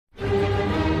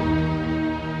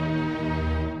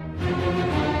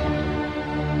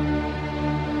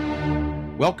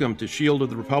Welcome to Shield of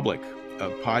the Republic,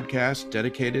 a podcast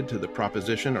dedicated to the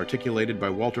proposition articulated by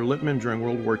Walter Lippmann during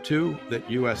World War II that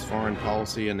U.S. foreign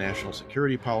policy and national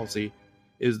security policy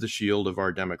is the shield of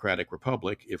our democratic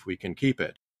republic if we can keep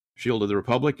it. Shield of the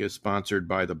Republic is sponsored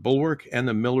by the Bulwark and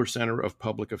the Miller Center of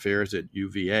Public Affairs at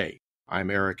UVA. I'm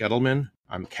Eric Edelman.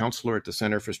 I'm counselor at the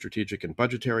Center for Strategic and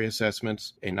Budgetary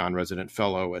Assessments, a non-resident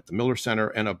fellow at the Miller Center,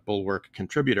 and a Bulwark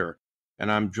contributor. And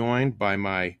I'm joined by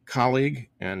my colleague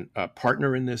and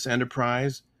partner in this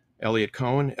enterprise, Eliot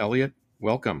Cohen. Eliot,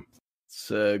 welcome. It's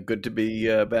good to be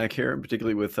back here, and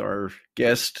particularly with our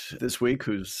guest this week,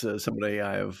 who's somebody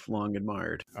I have long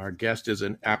admired. Our guest is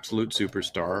an absolute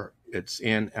superstar. It's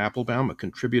Anne Applebaum, a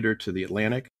contributor to The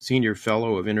Atlantic, senior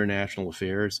fellow of international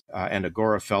affairs, and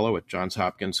Agora fellow at Johns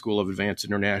Hopkins School of Advanced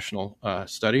International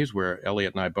Studies, where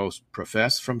Eliot and I both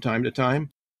profess from time to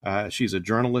time. She's a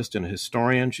journalist and a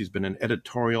historian. She's been an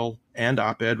editorial and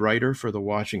op-ed writer for The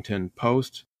Washington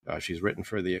Post. She's written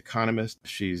for The Economist.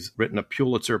 She's written a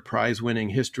Pulitzer Prize-winning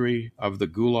history of the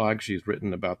Gulag. She's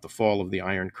written about the fall of the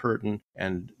Iron Curtain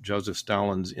and Joseph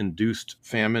Stalin's induced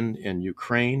famine in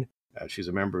Ukraine. She's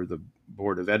a member of the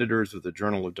board of editors of the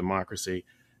Journal of Democracy.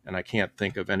 And I can't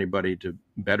think of anybody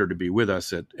better to be with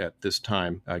us at this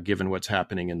time, given what's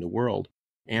happening in the world.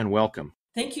 Anne, welcome.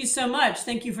 Thank you so much.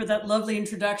 Thank you for that lovely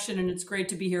introduction, and it's great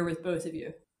to be here with both of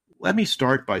you. Let me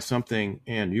start by something,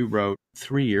 Anne, you wrote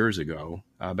 3 years ago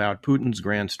about Putin's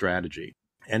grand strategy.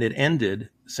 And it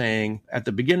ended saying, at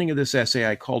the beginning of this essay,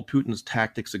 I called Putin's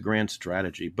tactics a grand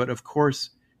strategy. But of course,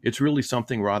 it's really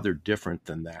something rather different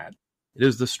than that. It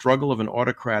is the struggle of an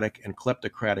autocratic and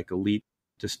kleptocratic elite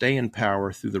to stay in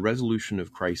power through the resolution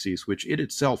of crises which it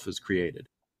itself has created.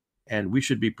 And we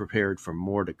should be prepared for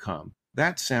more to come.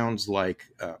 That sounds like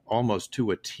almost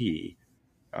to a T,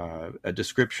 a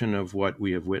description of what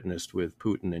we have witnessed with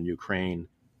Putin in Ukraine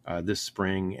this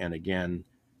spring and again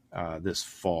this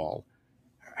fall.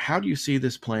 How do you see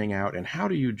this playing out, and how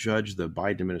do you judge the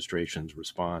Biden administration's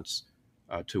response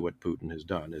to what Putin has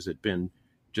done? Has it been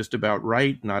just about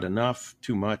right, not enough,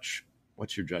 too much?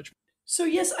 What's your judgment? So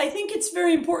yes, I think it's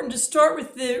very important to start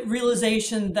with the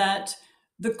realization that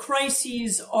the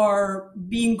crises are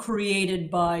being created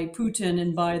by Putin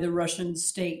and by the Russian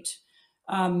state.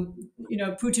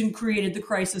 Putin created the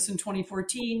crisis in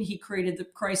 2014. He created the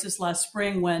crisis last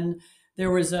spring when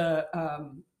there was a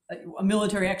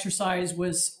military exercise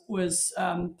was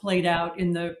played out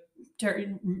in the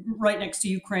right next to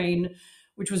Ukraine,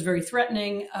 which was very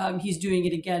threatening. He's doing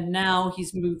it again now.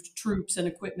 He's moved troops and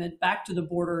equipment back to the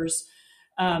borders.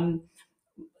 The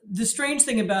strange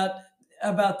thing about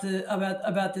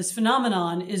this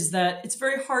phenomenon is that it's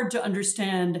very hard to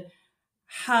understand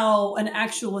how an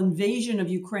actual invasion of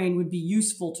Ukraine would be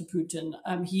useful to Putin.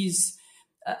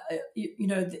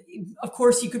 Of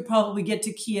course, he could probably get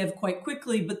to Kiev quite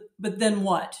quickly, but then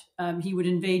what? He would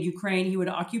invade Ukraine. He would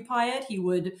occupy it. He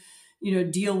would,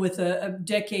 deal with a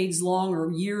decades-long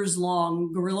or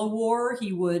years-long guerrilla war.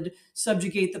 He would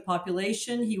subjugate the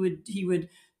population. He would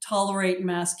tolerate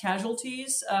mass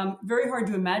casualties. Very hard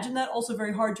to imagine that. Also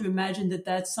very hard to imagine that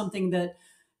that's something that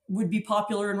would be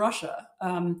popular in Russia.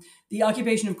 The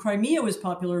occupation of Crimea was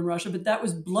popular in Russia, but that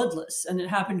was bloodless. And it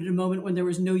happened at a moment when there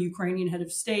was no Ukrainian head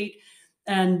of state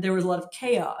and there was a lot of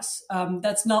chaos.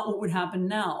 That's not what would happen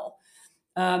now.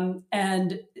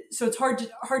 And so it's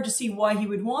hard to see why he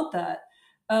would want that.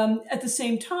 At the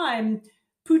same time,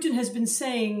 Putin has been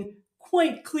saying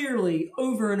quite clearly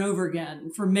over and over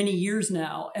again for many years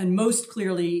now, and most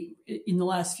clearly in the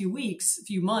last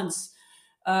few months,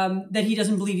 that he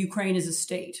doesn't believe Ukraine is a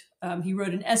state. He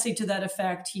wrote an essay to that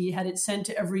effect. He had it sent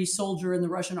to every soldier in the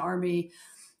Russian army.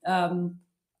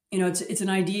 It's an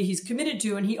idea he's committed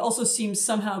to, and he also seems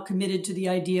somehow committed to the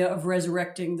idea of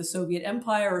resurrecting the Soviet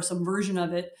Empire or some version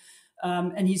of it.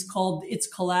 And he's called its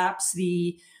collapse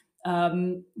the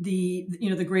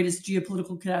greatest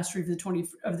geopolitical catastrophe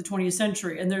of the 20th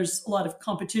century. And there's a lot of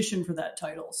competition for that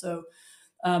title. So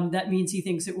that means he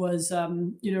thinks it was,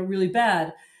 really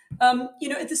bad.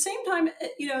 At the same time,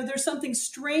 there's something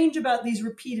strange about these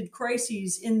repeated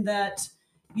crises in that,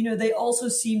 they also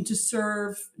seem to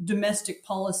serve domestic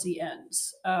policy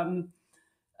ends.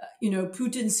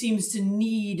 Putin seems to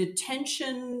need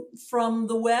attention from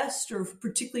the West, or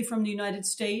particularly from the United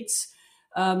States.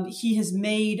 He has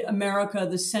made America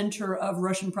the center of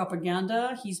Russian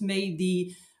propaganda. He's made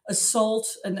the assault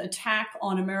and attack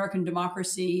on American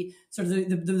democracy, sort of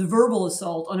the verbal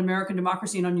assault on American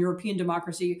democracy and on European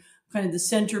democracy, kind of the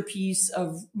centerpiece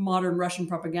of modern Russian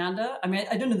propaganda. I mean,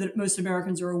 I don't know that most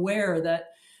Americans are aware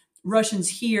that Russians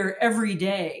hear every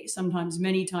day, sometimes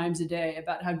many times a day,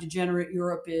 about how degenerate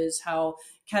Europe is, how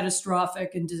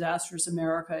catastrophic and disastrous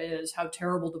America is, how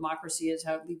terrible democracy is,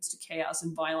 how it leads to chaos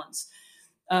and violence.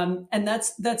 And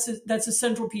that's a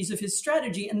central piece of his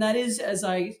strategy. And that is, as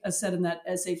I said in that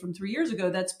essay from 3 years ago,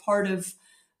 that's part of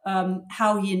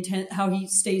how he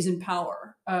stays in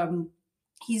power.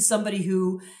 He's somebody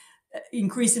who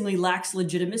increasingly lacks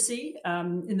legitimacy.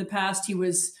 In the past, he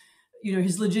was,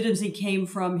 his legitimacy came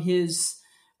from his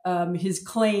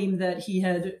claim that he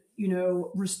had,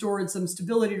 restored some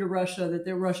stability to Russia,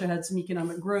 that Russia had some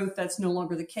economic growth. That's no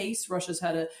longer the case. Russia's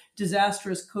had a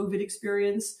disastrous COVID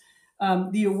experience.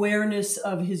 The awareness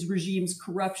of his regime's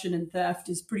corruption and theft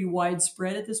is pretty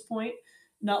widespread at this point,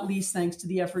 not least thanks to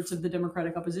the efforts of the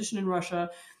democratic opposition in Russia.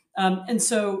 And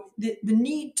so the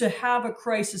need to have a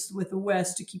crisis with the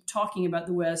West, to keep talking about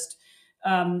the West,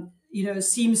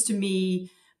 seems to me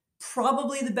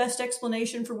probably the best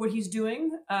explanation for what he's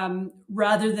doing,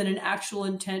 rather than an actual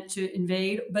intent to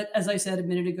invade. But as I said a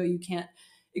minute ago, you can't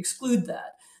exclude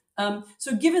that.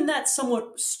 So given that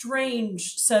somewhat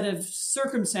strange set of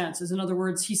circumstances, in other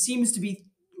words, he seems to be,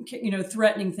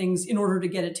 threatening things in order to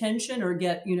get attention or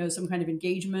get, some kind of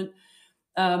engagement.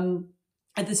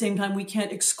 At the same time, we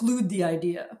can't exclude the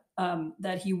idea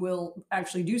that he will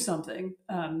actually do something,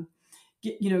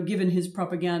 given his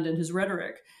propaganda and his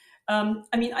rhetoric.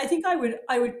 I think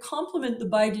I would compliment the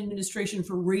Biden administration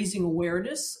for raising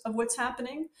awareness of what's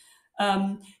happening.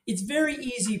 It's very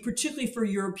easy, particularly for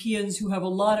Europeans who have a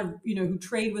lot of, who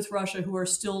trade with Russia, who are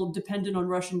still dependent on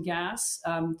Russian gas,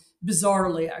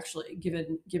 bizarrely, actually,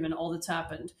 given all that's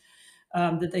happened,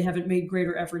 that they haven't made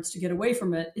greater efforts to get away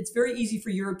from it. It's very easy for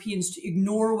Europeans to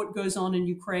ignore what goes on in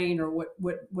Ukraine or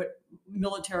what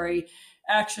military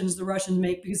actions the Russians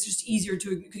make, because it's just easier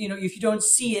to, if you don't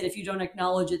see it, if you don't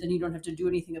acknowledge it, then you don't have to do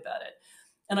anything about it.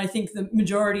 And I think the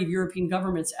majority of European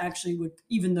governments actually would,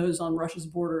 even those on Russia's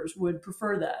borders, would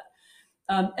prefer that.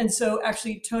 And so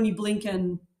actually Tony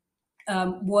Blinken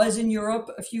was in Europe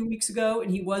a few weeks ago,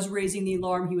 and he was raising the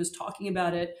alarm. He was talking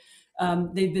about it.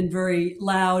 They've been very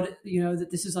loud, that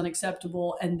this is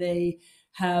unacceptable. And they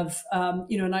have,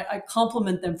 and I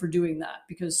compliment them for doing that,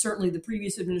 because certainly the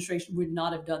previous administration would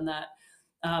not have done that.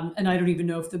 And I don't even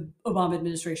know if the Obama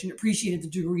administration appreciated the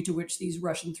degree to which these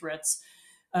Russian threats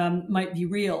might be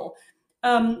real.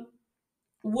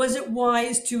 Was it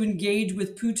wise to engage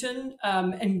with Putin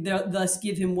and thus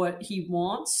give him what he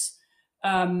wants?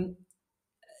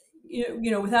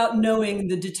 Without knowing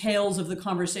the details of the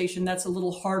conversation, that's a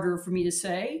little harder for me to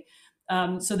say.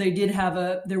 So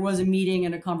there was a meeting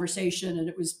and a conversation, and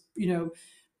it was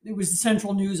the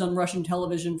central news on Russian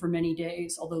television for many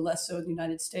days, although less so in the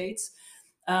United States.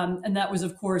 And that was,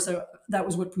 of course, that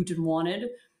was what Putin wanted.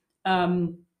 At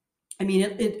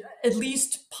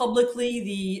least publicly,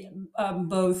 the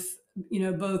both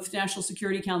National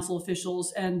Security Council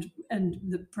officials and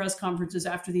the press conferences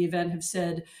after the event have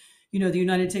said, the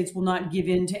United States will not give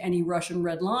in to any Russian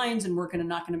red lines, and we're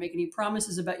not going to make any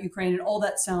promises about Ukraine. And all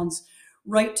that sounds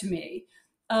right to me.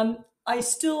 I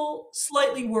still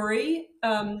slightly worry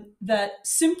that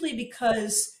simply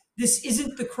because this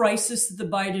isn't the crisis that the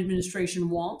Biden administration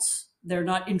wants, they're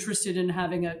not interested in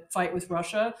having a fight with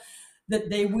Russia, that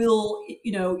they will,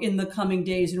 in the coming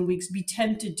days and weeks, be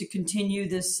tempted to continue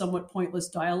this somewhat pointless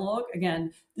dialogue.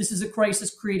 Again, this is a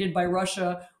crisis created by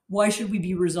Russia. Why should we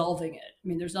be resolving it?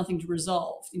 There's nothing to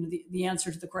resolve. The answer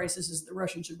to the crisis is that the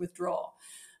Russians should withdraw.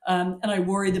 And I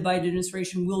worry the Biden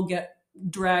administration will get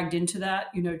dragged into that,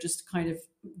 just kind of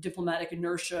diplomatic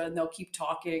inertia, and they'll keep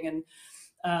talking,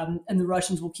 and the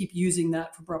Russians will keep using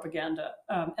that for propaganda.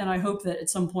 And I hope that at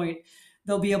some point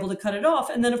they'll be able to cut it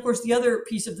off. And then, of course, the other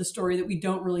piece of the story that we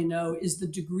don't really know is the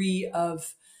degree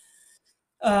of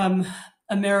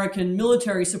American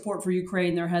military support for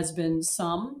Ukraine. There has been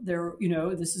some.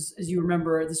 This is, as you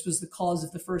remember, this was the cause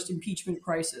of the first impeachment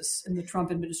crisis in the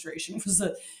Trump administration. It was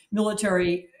the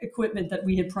military equipment that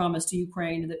we had promised to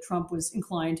Ukraine that Trump was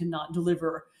inclined to not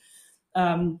deliver.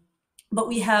 But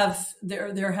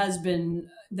there have been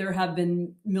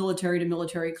military to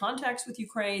military contacts with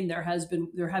Ukraine. There have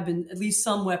been at least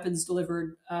some weapons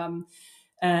delivered, and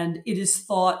it is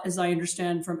thought, as I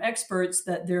understand from experts,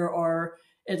 that there are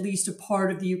at least a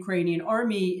part of the Ukrainian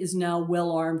army is now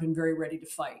well armed and very ready to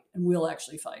fight, and will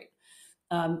actually fight.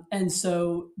 And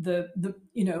so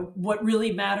what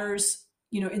really matters,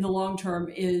 in the long term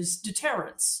is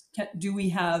deterrence.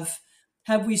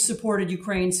 Have we supported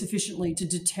Ukraine sufficiently to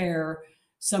deter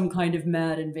some kind of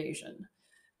mad invasion?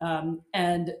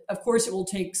 And of course, it will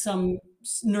take some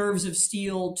nerves of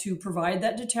steel to provide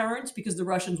that deterrence, because the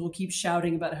Russians will keep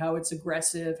shouting about how it's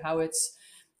aggressive, how it's,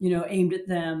 aimed at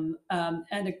them,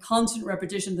 and a constant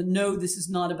repetition that no, this is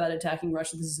not about attacking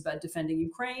Russia. This is about defending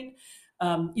Ukraine.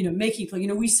 Making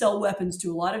clear, we sell weapons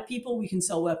to a lot of people. We can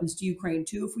sell weapons to Ukraine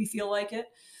too if we feel like it.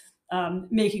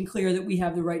 Making clear that we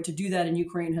have the right to do that and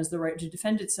Ukraine has the right to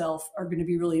defend itself are going to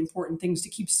be really important things to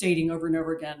keep stating over and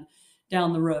over again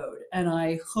down the road. And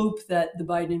I hope that the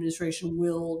Biden administration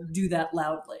will do that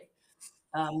loudly.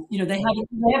 They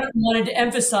haven't wanted to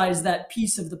emphasize that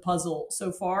piece of the puzzle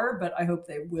so far, but I hope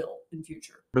they will in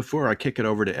future. Before I kick it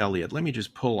over to Eliot, let me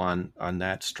just pull on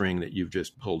that string that you've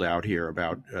just pulled out here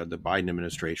about the Biden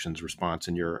administration's response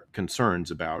and your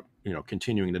concerns about,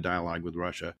 continuing the dialogue with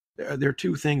Russia. There are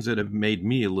two things that have made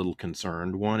me a little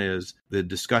concerned. One is the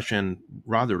discussion,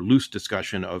 rather loose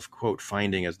discussion of, quote,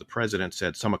 finding, as the president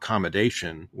said, some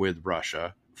accommodation with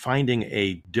Russia, finding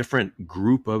a different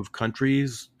group of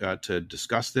countries to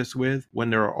discuss this with when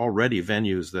there are already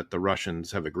venues that the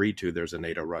Russians have agreed to. There's a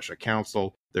NATO-Russia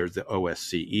Council, there's the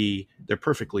OSCE. They're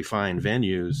perfectly fine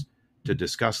venues to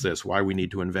discuss this. Why we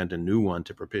need to invent a new one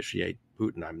to propitiate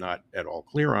Putin, I'm not at all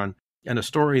clear on. And a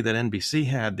story that NBC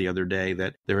had the other day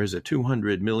that there is a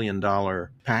 $200 million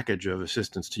package of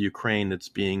assistance to Ukraine that's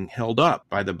being held up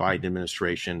by the Biden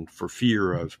administration for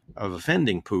fear of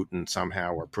offending Putin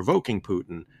somehow or provoking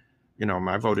Putin.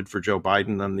 I voted for Joe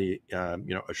Biden on the,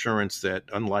 assurance that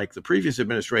unlike the previous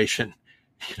administration,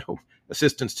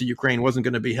 assistance to Ukraine wasn't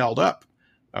going to be held up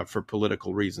for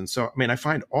political reasons. So, I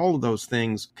find all of those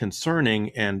things concerning,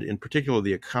 and in particular,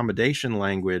 the accommodation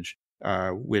language,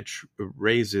 which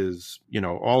raises,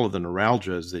 all of the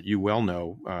neuralgias that you well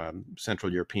know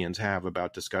Central Europeans have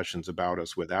about discussions about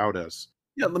us, without us.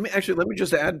 Yeah, let me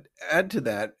just add to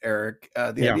that, Eric.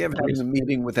 The idea of having a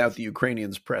meeting without the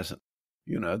Ukrainians present,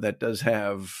 that does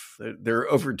have, there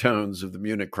are overtones of the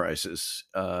Munich crisis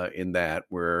in that,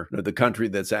 where the country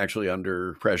that's actually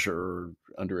under pressure or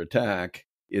under attack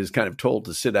is kind of told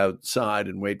to sit outside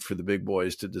and wait for the big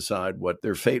boys to decide what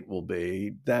their fate will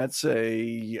be.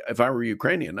 If I were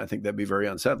Ukrainian, I think that'd be very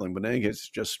unsettling. But in any case,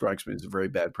 it just strikes me as a very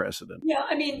bad precedent. Yeah,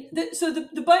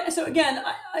 so again,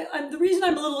 the reason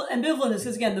I'm a little ambivalent is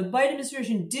because, again, the Biden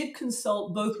administration did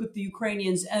consult both with the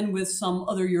Ukrainians and with some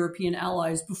other European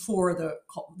allies before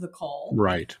the call.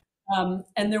 Right.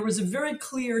 And there was a very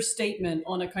clear statement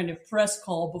on a kind of press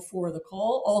call before the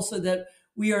call, also that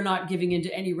we are not giving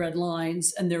into any red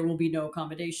lines and there will be no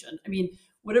accommodation.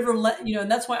 Whatever, and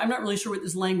that's why I'm not really sure what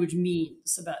this language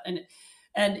means about, and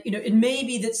it may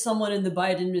be that someone in the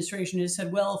Biden administration has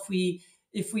said, well,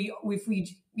 if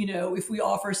we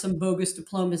offer some bogus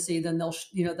diplomacy, then they'll,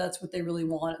 that's what they really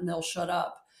want and they'll shut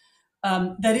up.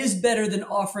 That is better than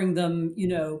offering them,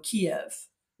 Kiev,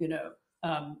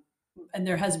 and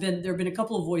there have been a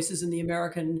couple of voices in the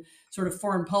American sort of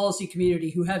foreign policy community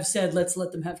who have said, let's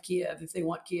let them have Kiev if they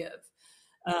want Kiev,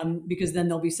 because then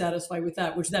they'll be satisfied with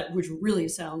that, which really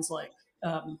sounds like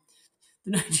the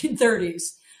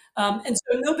 1930s. And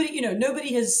so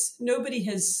nobody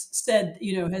has said,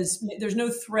 there's no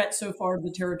threat so far to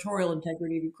the territorial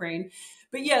integrity of Ukraine.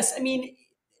 But yes,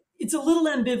 it's a little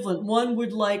ambivalent. One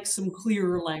would like some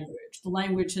clearer language. The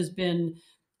language has been,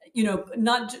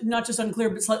 not just unclear,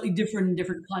 but slightly different in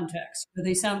different contexts.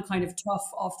 They sound kind of tough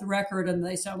off the record and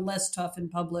they sound less tough in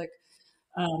public.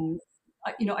 I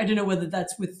don't know whether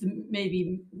that's with the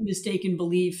maybe mistaken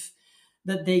belief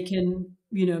that they can,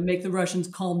 make the Russians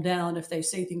calm down if they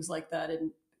say things like that.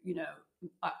 And,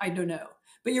 I don't know.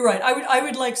 But you're right. I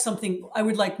would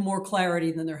like more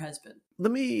clarity than there has been.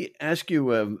 Let me ask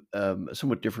you a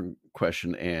somewhat different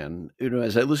question, Anne.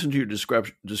 As I listen to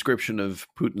your description of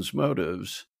Putin's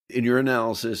motives, in your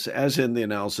analysis, as in the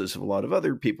analysis of a lot of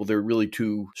other people, there are really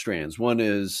two strands. One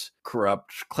is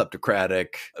corrupt,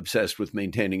 kleptocratic, obsessed with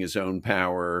maintaining his own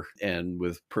power and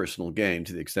with personal gain,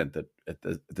 to the extent that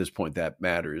at this point that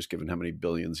matters, given how many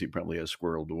billions he probably has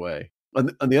squirreled away.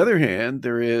 On the other hand,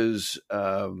 there is,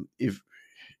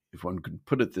 if one could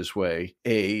put it this way,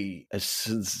 a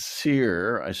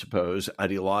sincere, I suppose,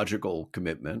 ideological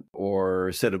commitment or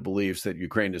a set of beliefs that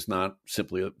Ukraine is not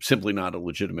simply not a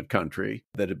legitimate country,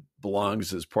 that it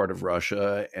belongs as part of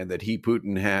Russia, and that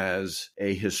Putin has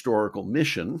a historical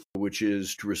mission, which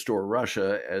is to restore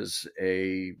Russia as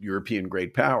a European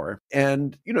great power.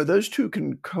 And, those two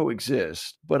can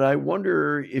coexist. But I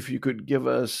wonder if you could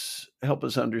help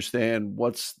us understand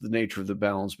what's the nature of the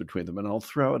balance between them. And I'll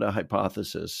throw out a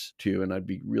hypothesis to you, and I'd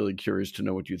be really curious to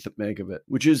know what you make of it,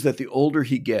 which is that the older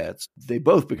he gets, they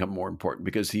both become more important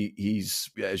because he's,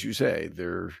 as you say,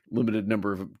 there are limited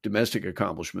number of domestic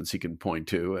accomplishments he can point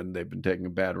to, and they've been taking a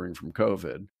battering from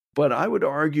COVID. But I would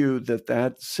argue that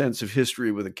that sense of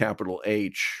history with a capital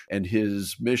H and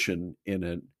his mission in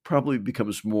it probably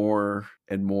becomes more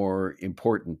and more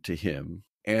important to him.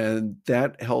 And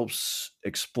that helps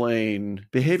explain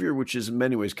behavior, which is in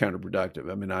many ways counterproductive.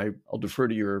 I mean, I'll defer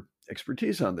to your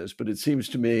expertise on this, but it seems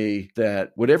to me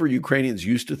that whatever Ukrainians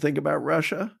used to think about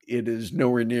Russia, it is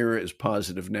nowhere near as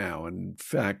positive now. In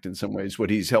fact, in some ways, what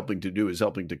he's helping to do is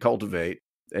helping to cultivate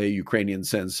a Ukrainian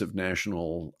sense of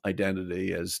national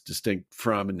identity as distinct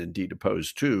from and indeed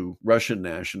opposed to Russian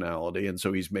nationality. And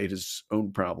so he's made his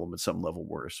own problem at some level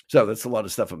worse. So that's a lot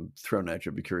of stuff I'm throwing at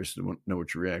you. I'd be curious to know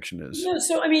what your reaction is. No,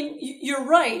 so, I mean, you're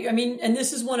right. I mean, and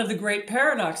this is one of the great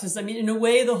paradoxes. I mean, in a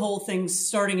way, the whole thing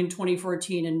starting in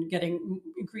 2014 and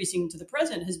increasing to the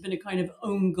present has been a kind of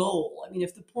own goal. I mean,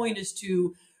 if the point is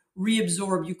to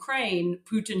reabsorb Ukraine,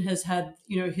 Putin has had,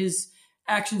 his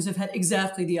actions have had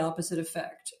exactly the opposite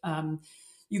effect.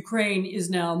 Ukraine is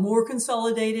now more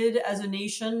consolidated as a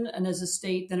nation and as a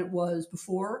state than it was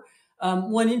before.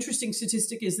 One interesting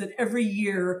statistic is that every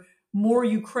year, more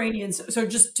Ukrainians, so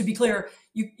just to be clear,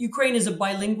 Ukraine is a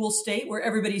bilingual state where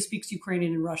everybody speaks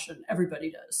Ukrainian and Russian.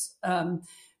 Everybody does.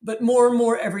 But more and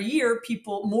more every year,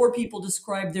 more people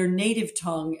describe their native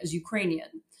tongue as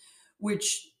Ukrainian,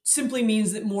 which simply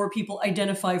means that more people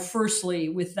identify firstly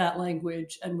with that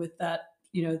language and with that,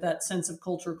 that sense of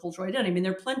cultural identity. I mean,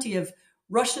 there are plenty of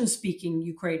Russian-speaking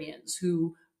Ukrainians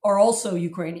who are also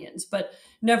Ukrainians, but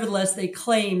nevertheless, they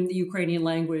claim the Ukrainian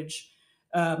language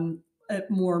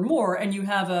more and more, and you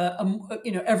have a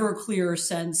ever clearer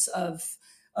sense of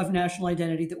national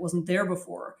identity that wasn't there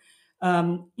before.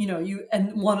 And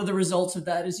one of the results of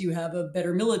that is you have a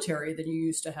better military than you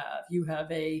used to have. You have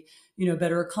a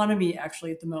better economy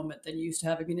actually at the moment than you used to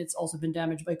have. I mean, it's also been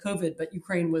damaged by COVID, but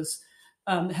Ukraine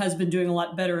has been doing a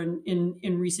lot better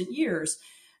in recent years.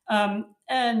 So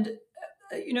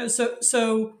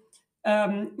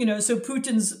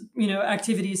Putin's,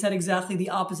 activities had exactly the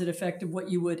opposite effect of what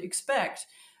you would expect.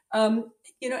 And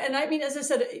I mean, as I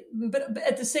said, but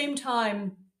at the same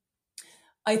time,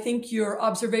 I think your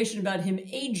observation about him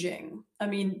aging, I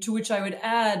mean, to which I would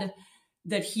add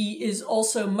that he is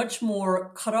also much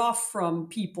more cut off from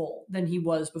people than he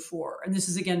was before. And this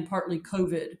is, again, partly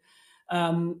COVID.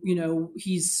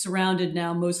 He's surrounded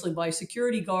now mostly by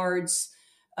security guards.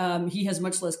 He has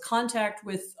much less contact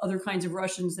with other kinds of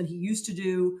Russians than he used to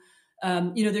do.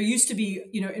 There used to be,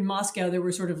 in Moscow, there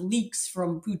were sort of leaks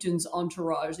from Putin's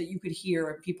entourage that you could hear,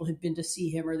 and people had been to see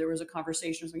him, or there was a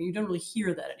conversation or something. You don't really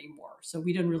hear that anymore. So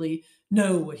we don't really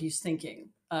know what he's thinking.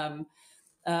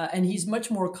 And he's much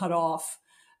more cut off.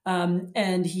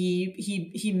 And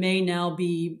he may now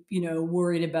be,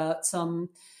 worried about some,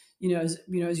 as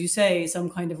you say, some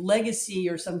kind of legacy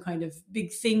or some kind of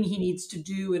big thing he needs to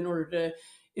do in order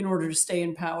to stay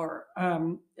in power,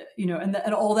 and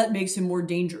all that makes him more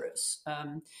dangerous.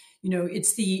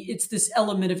 It's this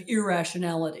element of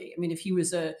irrationality. I mean, if he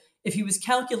was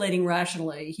calculating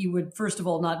rationally, he would first of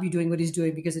all not be doing what he's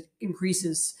doing because it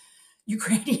increases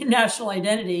Ukrainian national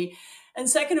identity, and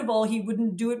second of all, he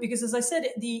wouldn't do it because, as I said,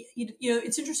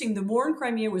 it's interesting. The war in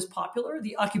Crimea was popular.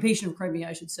 The occupation of Crimea,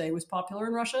 I should say, was popular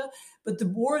in Russia, but the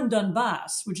war in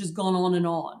Donbass, which has gone on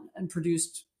and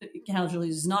produced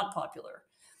casualties, is not popular.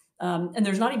 And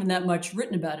there's not even that much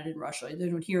written about it in Russia. They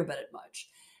don't hear about it much.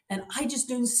 And I just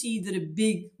don't see that a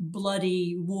big,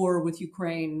 bloody war with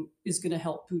Ukraine is going to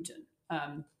help Putin.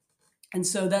 And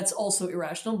so that's also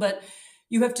irrational. But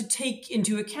you have to take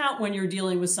into account when you're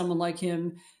dealing with someone like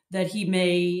him that he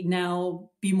may now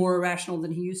be more irrational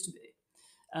than he used to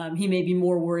be. He may be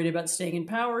more worried about staying in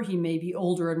power. He may be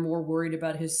older and more worried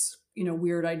about his,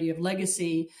 weird idea of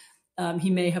legacy. He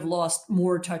may have lost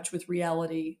more touch with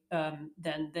reality than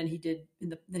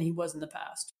he was in the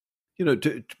past.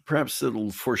 Perhaps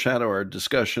it'll foreshadow our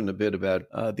discussion a bit about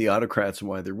the autocrats and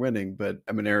why they're winning. But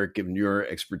I mean, Eric, given your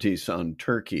expertise on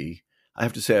Turkey, I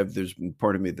have to say there's been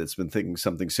part of me that's been thinking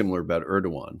something similar about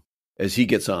Erdogan. As he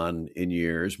gets on in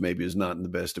years, maybe is not in the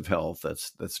best of health.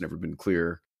 That's never been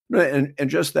clear. And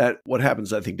just that, what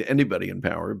happens, I think, to anybody in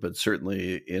power, but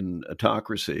certainly in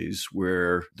autocracies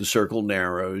where the circle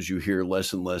narrows, you hear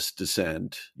less and less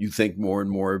dissent. You think more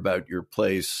and more about your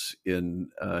place in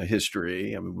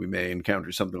history. I mean, we may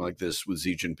encounter something like this with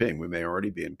Xi Jinping. We may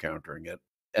already be encountering it.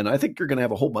 And I think you're going to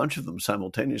have a whole bunch of them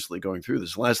simultaneously going through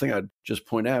this. The last thing I'd just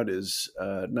point out is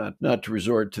not to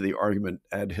resort to the argument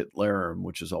ad Hitlerum,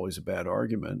 which is always a bad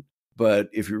argument. But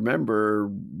if you remember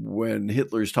when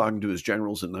Hitler's talking to his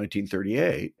generals in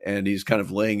 1938, and he's kind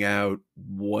of laying out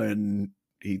when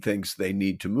he thinks they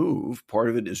need to move, part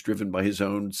of it is driven by his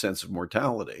own sense of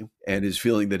mortality and his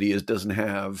feeling that he doesn't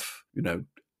have,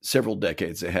 several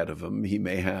decades ahead of him. He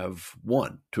may have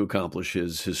one to accomplish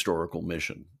his historical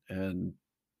mission. And,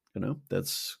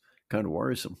 that's kind of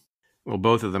worrisome. Well,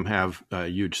 both of them have a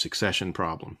huge succession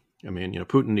problem. I mean,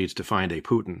 Putin needs to find a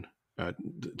Putin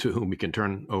to whom he can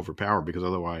turn over power, because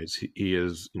otherwise he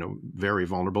is, very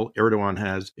vulnerable. Erdogan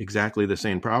has exactly the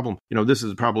same problem. This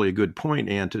is probably a good point,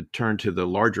 Anne, to turn to the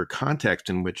larger context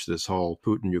in which this whole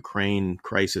Putin-Ukraine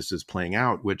crisis is playing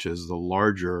out, which is the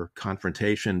larger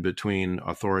confrontation between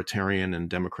authoritarian and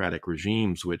democratic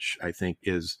regimes, which I think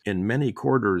is in many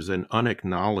quarters an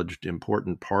unacknowledged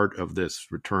important part of this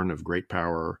return of great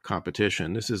power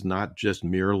competition. This is not just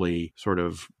merely sort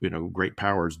of, great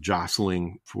powers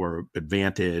jostling for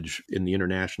advantage in the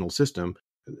international system.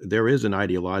 There is an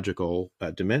ideological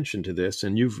dimension to this,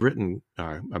 and you've written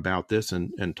about this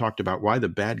and talked about why the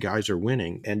bad guys are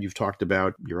winning. And you've talked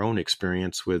about your own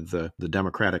experience with the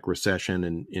democratic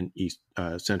recession in East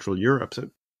Central Europe. So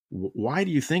why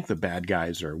do you think the bad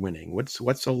guys are winning?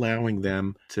 What's allowing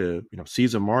them to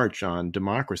seize a march on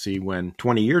democracy when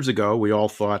 20 years ago we all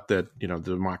thought that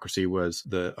democracy was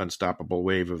the unstoppable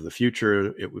wave of the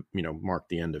future? It would mark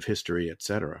the end of history,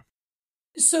 etc.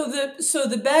 So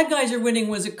the bad guys are winning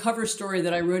was a cover story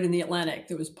that I wrote in The Atlantic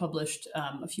that was published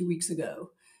a few weeks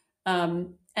ago.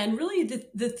 And really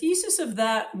the thesis of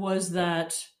that was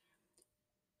that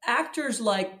actors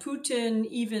like Putin,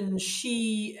 even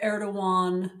Xi,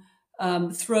 Erdogan,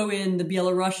 throw in the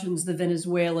Belarusians, the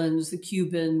Venezuelans, the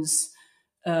Cubans,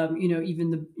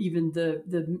 even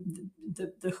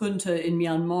the junta in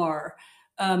Myanmar,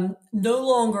 no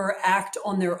longer act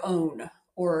on their own,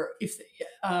 or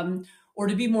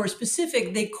to be more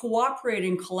specific, they cooperate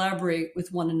and collaborate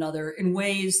with one another in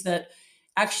ways that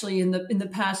actually in the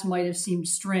past might have seemed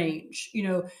strange.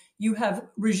 You have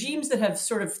regimes that have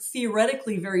sort of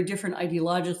theoretically very different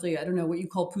ideologically. I don't know what you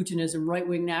call Putinism,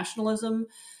 right-wing nationalism,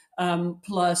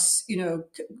 plus,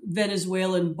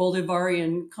 Venezuelan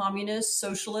Bolivarian communists,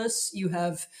 socialists. You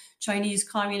have Chinese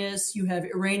communists. You have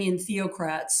Iranian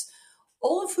theocrats,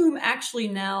 all of whom actually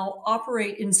now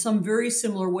operate in some very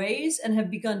similar ways and have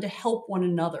begun to help one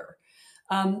another.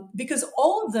 Because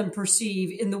all of them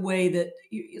perceive in the way that,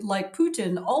 like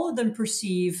Putin, all of them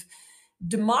perceive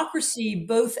democracy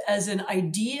both as an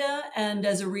idea and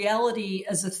as a reality,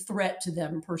 as a threat to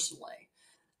them personally.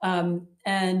 And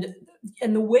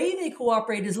the way they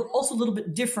cooperate is also a little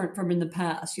bit different from in the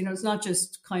past. It's not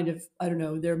just kind of, I don't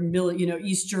know, their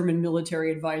East German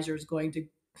military advisors going to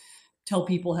tell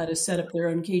people how to set up their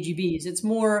own KGBs.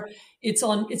 It's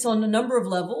on a number of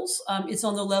levels. It's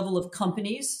on the level of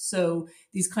companies. So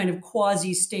these kind of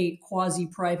quasi-state,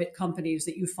 quasi-private companies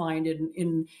that you find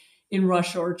in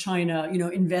Russia or China,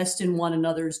 invest in one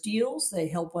another's deals. They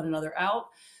help one another out.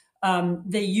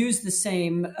 They use the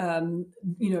same,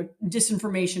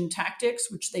 disinformation tactics,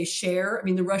 which they share. I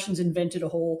mean, the Russians invented a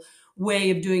whole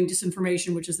way of doing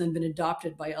disinformation, which has then been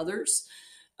adopted by others.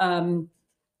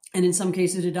 And in some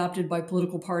cases adopted by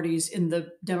political parties in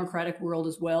the democratic world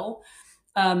as well.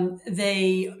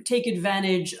 They take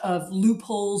advantage of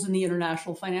loopholes in the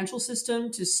international financial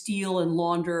system to steal and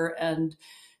launder and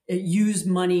use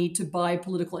money to buy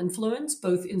political influence,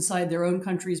 both inside their own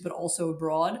countries, but also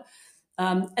abroad.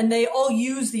 And they all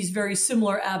use these very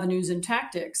similar avenues and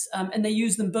tactics, and they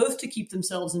use them both to keep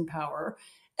themselves in power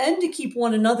and to keep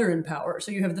one another in power.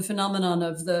 So you have the phenomenon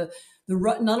of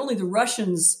not only the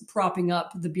Russians propping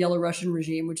up the Belarusian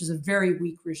regime, which is a very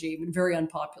weak regime and very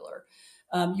unpopular.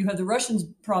 You have the Russians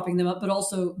propping them up, but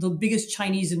also the biggest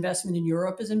Chinese investment in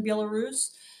Europe is in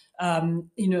Belarus.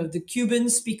 The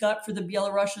Cubans speak up for the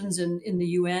Belarusians in the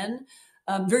UN.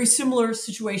 Very similar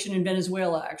situation in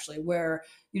Venezuela, actually, where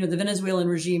the Venezuelan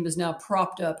regime is now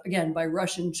propped up again by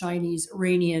Russian, Chinese,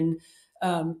 Iranian,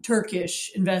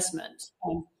 Turkish investment.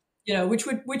 Which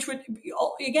would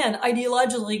again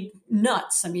ideologically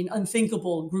nuts. I mean,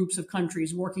 unthinkable groups of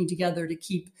countries working together to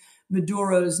keep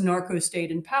Maduro's narco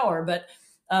state in power. But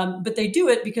they do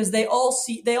it because they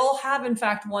all have in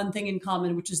fact one thing in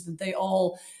common, which is that they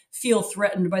all feel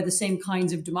threatened by the same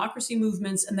kinds of democracy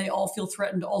movements, and they all feel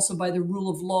threatened also by the rule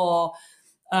of law,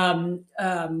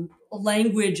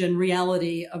 language, and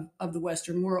reality of the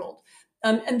Western world.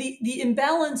 And the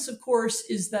imbalance, of course,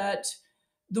 is that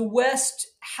the West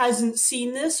hasn't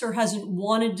seen this or hasn't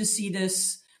wanted to see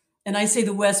this. And I say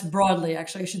the West broadly,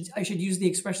 actually, I should use the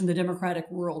expression the democratic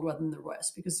world rather than the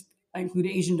West, because I include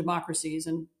Asian democracies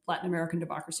and Latin American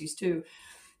democracies too.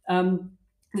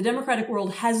 The democratic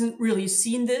world hasn't really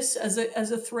seen this as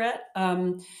a threat.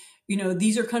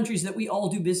 These are countries that we all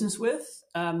do business with.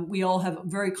 We all have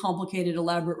very complicated,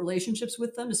 elaborate relationships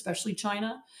with them, especially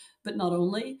China, but not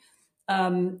only.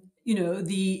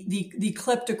 the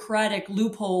kleptocratic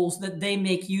loopholes that they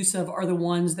make use of are the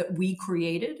ones that we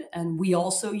created and we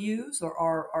also use, or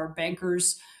our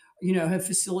bankers, have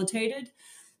facilitated.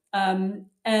 And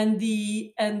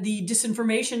the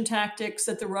disinformation tactics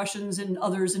that the Russians and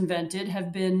others invented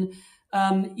have been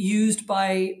used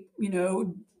by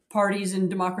parties and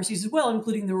democracies as well,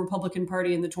 including the Republican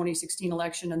Party in the 2016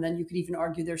 election. And then you could even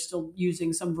argue they're still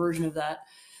using some version of that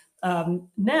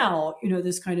now.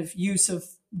 This kind of use of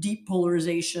deep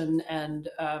polarization and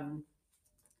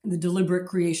the deliberate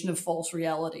creation of false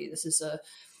reality. This is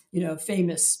a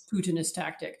famous Putinist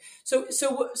tactic. So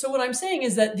what I'm saying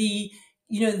is that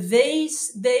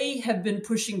they have been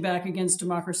pushing back against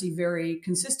democracy very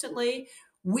consistently.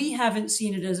 We haven't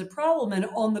seen it as a problem, and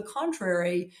on the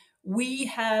contrary, we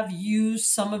have used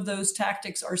some of those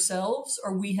tactics ourselves,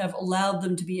 or we have allowed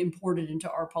them to be imported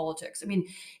into our politics. I mean,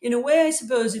 in a way, I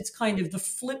suppose it's kind of the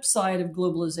flip side of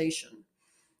globalization.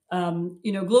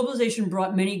 Globalization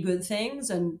brought many good things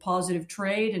and positive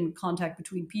trade and contact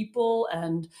between people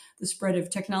and the spread of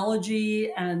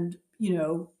technology and,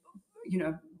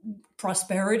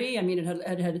 prosperity. I mean,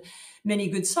 it had many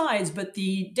good sides, but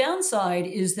the downside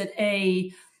is that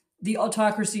the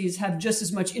autocracies have just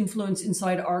as much influence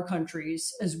inside our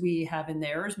countries as we have in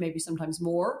theirs, maybe sometimes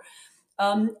more.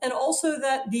 And also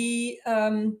that the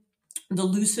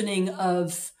loosening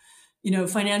of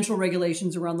financial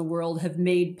regulations around the world have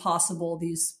made possible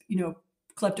these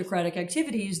kleptocratic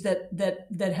activities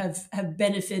that have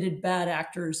benefited bad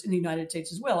actors in the United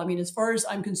States as well. I mean, as far as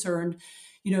I'm concerned,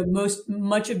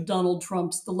 much of Donald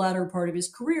Trump's the latter part of his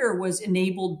career was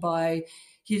enabled by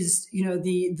his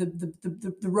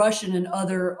the Russian and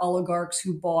other oligarchs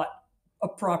who bought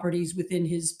properties within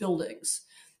his buildings,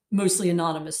 mostly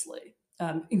anonymously.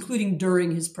 Including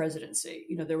during his presidency.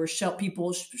 There were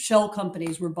shell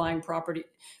companies were buying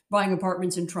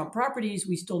apartments in Trump properties.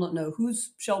 We still don't know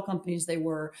whose shell companies they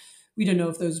were. We don't know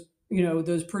if those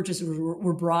purchases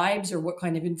were bribes or what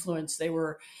kind of influence they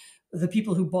were. The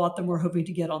people who bought them were hoping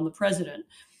to get on the president.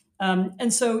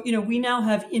 And so, we now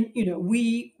have,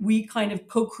 we kind of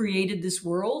co-created this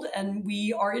world and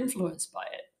we are influenced by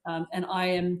it. And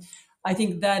I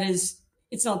think that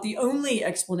it's not the only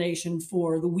explanation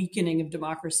for the weakening of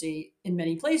democracy in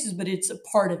many places, but it's a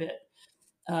part of it.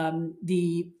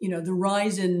 The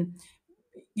rise in,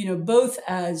 both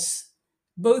as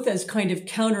kind of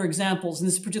counterexamples, and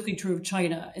this is particularly true of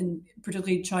China, and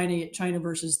particularly China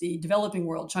versus the developing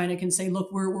world. China can say,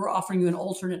 look, we're offering you an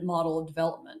alternate model of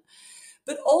development,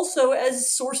 but also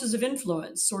as sources of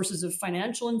influence, sources of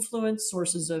financial influence,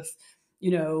 sources of,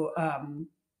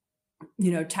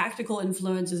 tactical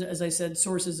influence, as I said,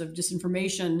 sources of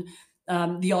disinformation.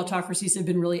 The autocracies have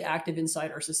been really active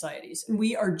inside our societies. And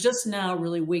we are just now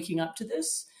really waking up to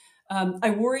this. I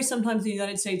worry sometimes in the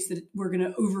United States that we're going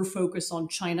to over-focus on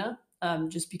China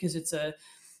just because it's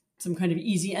some kind of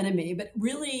easy enemy. But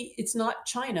really, it's not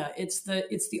China. It's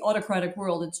the autocratic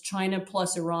world. It's China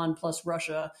plus Iran plus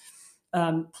Russia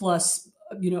plus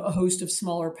a host of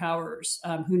smaller powers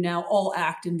who now all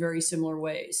act in very similar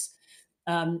ways.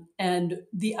 And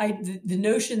the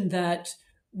notion that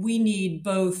we need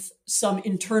both some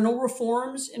internal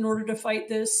reforms in order to fight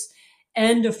this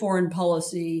and a foreign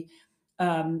policy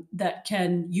that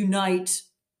can unite,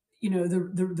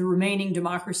 the remaining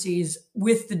democracies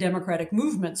with the democratic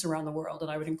movements around the world.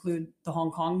 And I would include the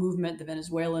Hong Kong movement, the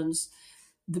Venezuelans,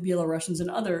 the Belarusians,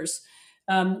 and others,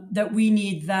 that we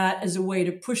need that as a way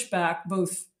to push back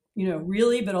both,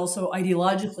 really, but also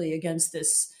ideologically against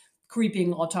this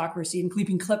creeping autocracy and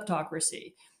creeping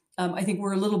kleptocracy. I think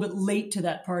we're a little bit late to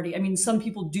that party. I mean, some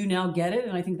people do now get it,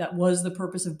 and I think that was the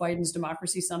purpose of Biden's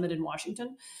Democracy Summit in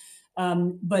Washington.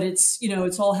 But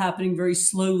it's all happening very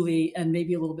slowly and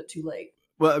maybe a little bit too late.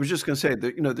 Well, I was just going to say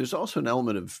that, there's also an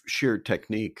element of sheer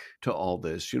technique to all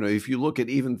this. If you look at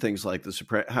even things like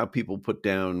how people put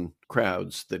down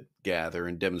crowds that gather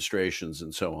and demonstrations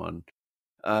and so on,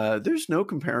 there's no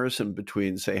comparison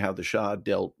between, say, how the Shah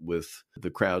dealt with the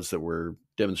crowds that were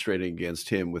demonstrating against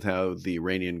him with how the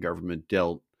Iranian government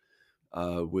dealt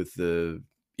with the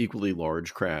equally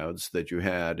large crowds that you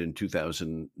had in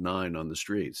 2009 on the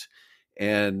streets.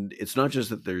 And it's not just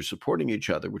that they're supporting each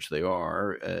other, which they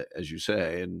are, as you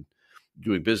say, and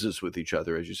doing business with each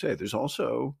other, as you say.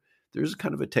 There's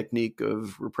kind of a technique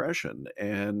of repression,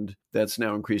 and that's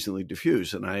now increasingly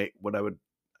diffused. And what I would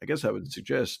I guess I would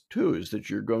suggest, too, is that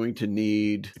you're going to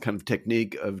need a kind of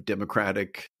technique of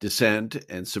democratic dissent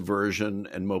and subversion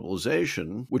and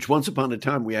mobilization, which once upon a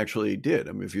time we actually did.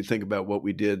 I mean, if you think about what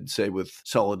we did, say, with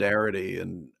Solidarity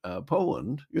in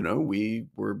Poland, we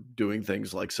were doing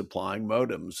things like supplying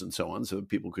modems and so on so that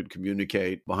people could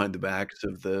communicate behind the backs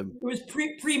of the... It was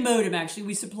pre-modem, actually.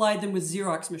 We supplied them with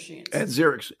Xerox machines. And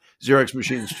Xerox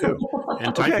machines, too.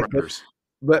 And typewriters.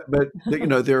 But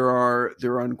there are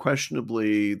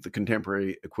unquestionably the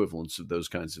contemporary equivalents of those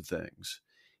kinds of things,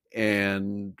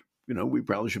 and we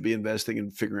probably should be investing in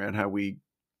figuring out how we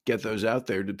get those out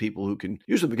there to people who can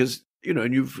use them, because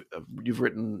and you've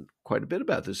written quite a bit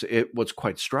about this. What's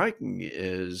quite striking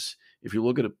is if you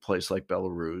look at a place like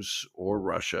Belarus or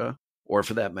Russia, or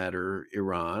for that matter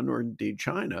Iran, or indeed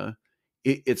China,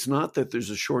 it's not that there's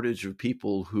a shortage of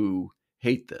people who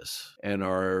hate this and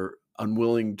are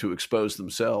unwilling to expose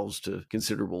themselves to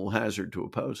considerable hazard to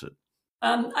oppose it.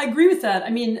 I agree with that. I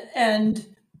mean, and,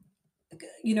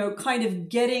 kind of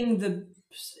getting the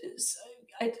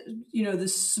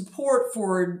support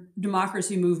for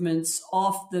democracy movements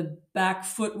off the back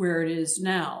foot where it is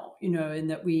now, in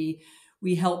that we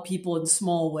help people in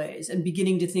small ways and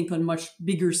beginning to think on much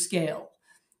bigger scale.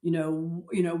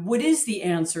 What is the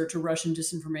answer to Russian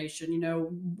disinformation?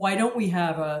 Why don't we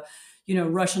have a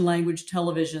Russian language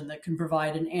television that can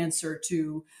provide an answer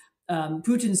to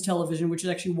Putin's television, which is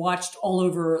actually watched all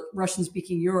over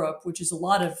Russian-speaking Europe, which is a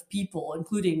lot of people,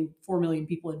 including 4 million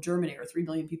people in Germany or 3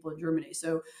 million people in Germany.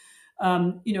 So,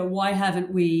 why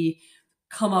haven't we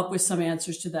come up with some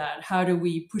answers to that? How do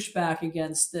we push back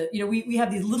against the, we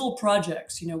have these little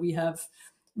projects, we have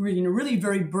really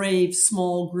very brave,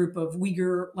 small group of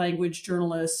Uyghur language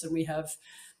journalists, and we have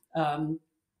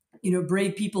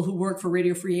brave people who work for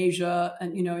Radio Free Asia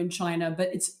and, in China,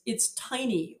 but it's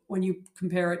tiny when you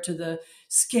compare it to the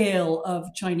scale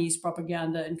of Chinese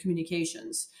propaganda and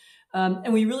communications.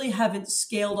 And we really haven't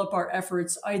scaled up our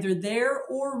efforts either there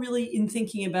or really in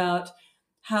thinking about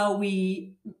how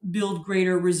we build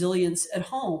greater resilience at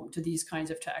home to these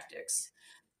kinds of tactics.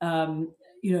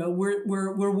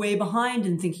 We're way behind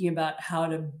in thinking about how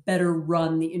to better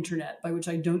run the internet, by which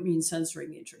I don't mean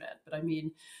censoring the internet, but I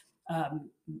mean,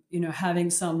 having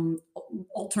some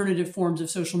alternative forms of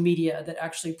social media that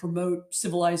actually promote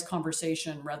civilized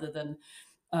conversation rather than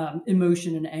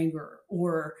emotion and anger,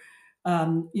 or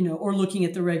looking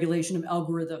at the regulation of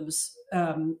algorithms,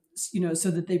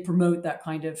 so that they promote that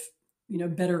kind of,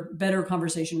 better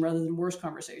conversation rather than worse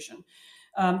conversation.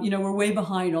 We're way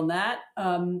behind on that.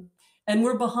 And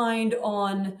we're behind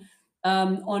on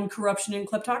corruption and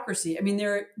kleptocracy. I mean,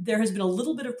 there has been a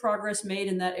little bit of progress made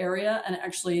in that area. And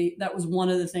actually, that was one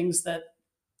of the things that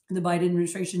the Biden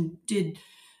administration did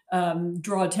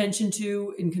draw attention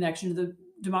to in connection to the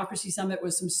Democracy Summit,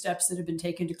 was some steps that have been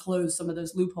taken to close some of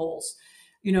those loopholes.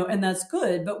 And that's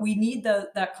good. But we need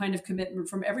that kind of commitment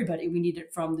from everybody. We need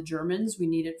it from the Germans. We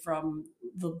need it from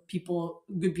the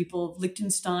good people of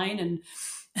Liechtenstein.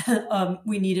 And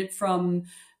we need it from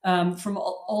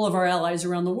all of our allies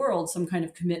around the world, some kind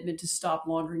of commitment to stop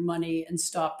laundering money and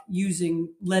stop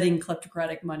letting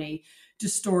kleptocratic money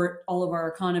distort all of our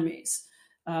economies.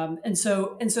 And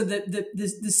so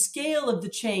the scale of the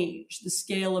change, the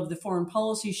scale of the foreign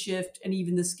policy shift, and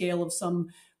even the scale of some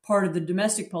part of the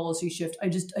domestic policy shift, I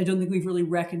don't think we've really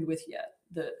reckoned with yet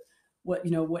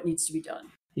what needs to be done.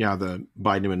 Yeah, the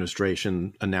Biden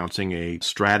administration announcing a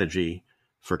strategy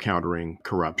for countering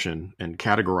corruption and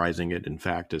categorizing it, in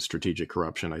fact, as strategic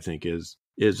corruption, I think is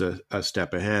a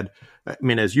step ahead. I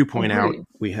mean, as you point out,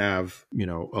 we have,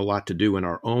 a lot to do in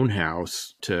our own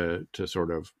house to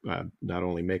sort of not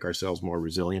only make ourselves more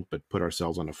resilient, but put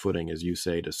ourselves on a footing, as you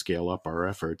say, to scale up our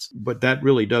efforts. But that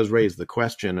really does raise the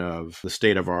question of the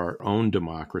state of our own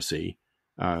democracy,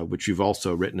 which you've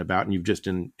also written about, and you've just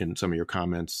in some of your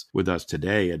comments with us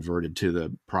today adverted to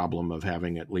the problem of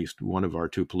having at least one of our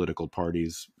two political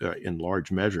parties in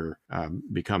large measure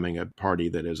becoming a party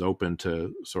that is open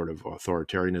to sort of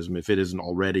authoritarianism, if it isn't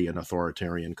already an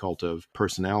authoritarian cult of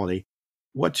personality.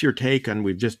 What's your take on,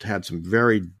 we've just had some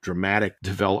very dramatic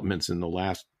developments in the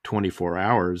last 24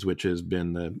 hours, which has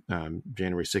been the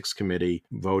January 6th committee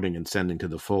voting and sending to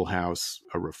the full House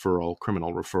a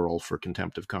criminal referral for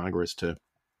contempt of Congress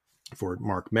for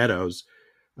Mark Meadows.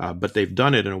 But they've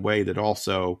done it in a way that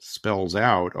also spells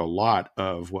out a lot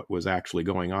of what was actually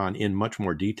going on in much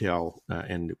more detail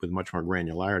and with much more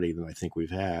granularity than I think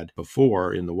we've had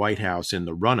before in the White House in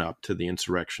the run-up to the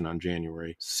insurrection on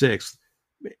January 6th.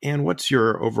 And what's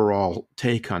your overall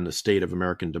take on the state of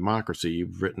American democracy?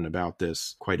 You've written about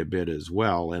this quite a bit as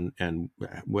well. And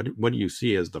what do you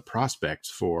see as the prospects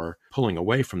for pulling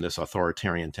away from this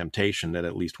authoritarian temptation that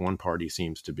at least one party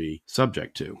seems to be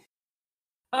subject to?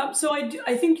 So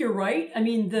I think you're right. I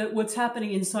mean, what's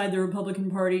happening inside the Republican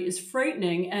Party is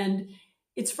frightening. And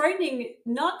it's frightening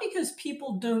not because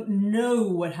people don't know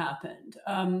what happened.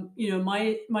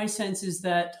 My sense is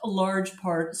that a large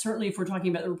part, certainly if we're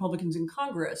talking about the Republicans in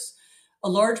Congress, a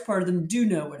large part of them do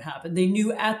know what happened. They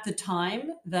knew at the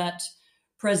time that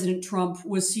President Trump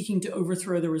was seeking to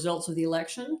overthrow the results of the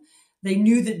election. They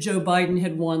knew that Joe Biden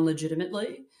had won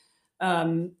legitimately.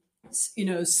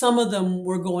 Some of them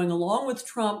were going along with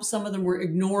Trump. Some of them were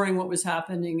ignoring what was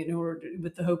happening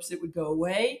with the hopes it would go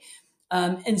away.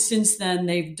 And since then,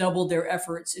 they've doubled their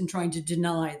efforts in trying to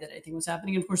deny that anything was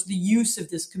happening. And of course, the use of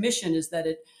this commission is that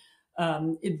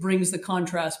it brings the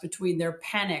contrast between their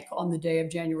panic on the day of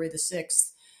January the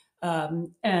 6th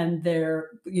and their,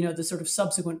 the sort of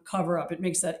subsequent cover up. It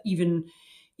makes that even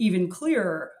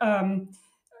clearer.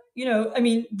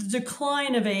 The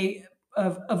decline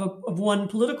of one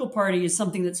political party is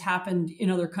something that's happened in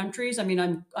other countries. I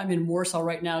mean, I'm in Warsaw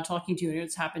right now talking to you, and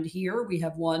it's happened here. We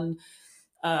have one.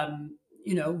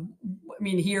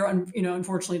 Here,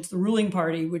 unfortunately, it's the ruling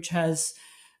party, which has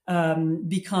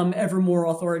become ever more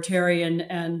authoritarian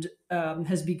and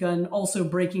has begun also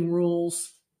breaking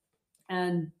rules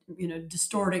and,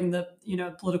 distorting the,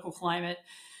 political climate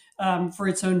for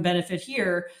its own benefit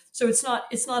here. So it's not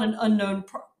an unknown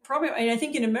problem. And I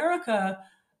think in America,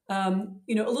 a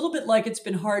little bit like it's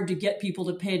been hard to get people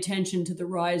to pay attention to the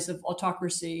rise of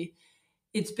autocracy,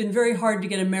 it's been very hard to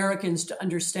get Americans to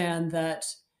understand that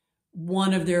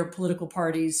one of their political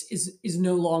parties is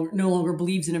no longer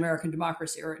believes in American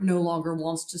democracy, or no longer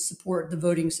wants to support the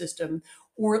voting system,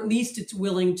 or at least it's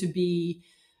willing to be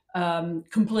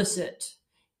complicit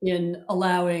in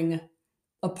allowing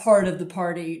a part of the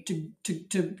party to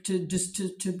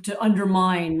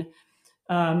undermine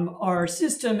our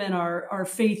system and our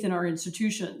faith in our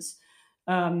institutions.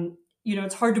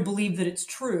 It's hard to believe that it's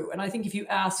true. And I think if you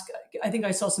ask, I think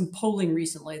I saw some polling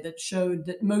recently that showed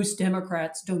that most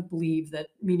Democrats don't believe that,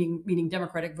 meaning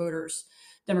Democratic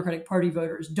Party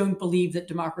voters don't believe that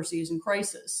democracy is in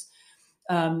crisis.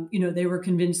 They were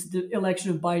convinced the election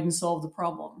of Biden solved the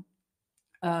problem.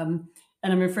 And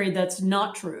I'm afraid that's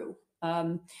not true.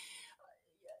 The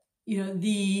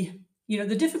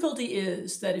difficulty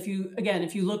is that if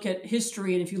you look at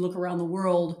history and if you look around the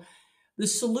world, the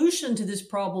solution to this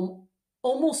problem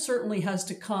almost certainly has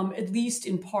to come, at least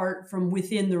in part, from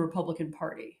within the Republican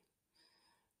Party.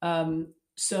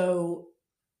 So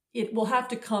it will have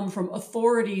to come from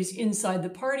authorities inside the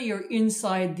party or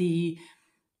inside the,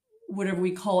 whatever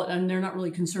we call it, and they're not really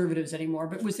conservatives anymore,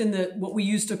 but within what we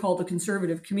used to call the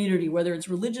conservative community, whether it's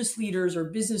religious leaders or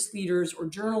business leaders or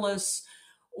journalists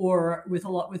or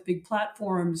with big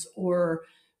platforms or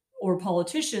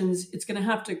politicians. It's going to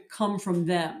have to come from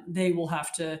them. They will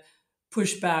have to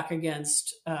push back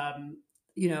against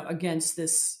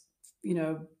this,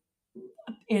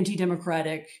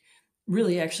 anti-democratic,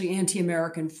 really actually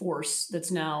anti-American force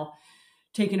that's now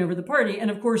taken over the party.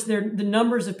 And of course, the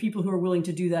numbers of people who are willing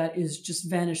to do that is just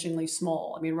vanishingly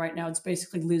small. I mean, right now it's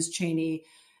basically Liz Cheney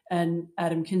and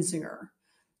Adam Kinzinger.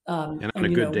 And on a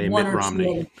good day, Mitt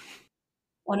Romney.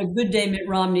 On a good day, Mitt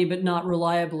Romney, but not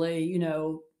reliably,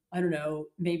 I don't know,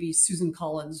 maybe Susan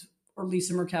Collins or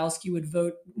Lisa Murkowski would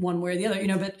vote one way or the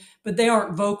other, but they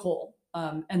aren't vocal,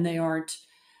 and they aren't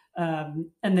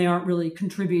really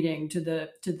contributing to the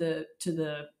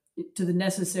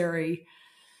necessary,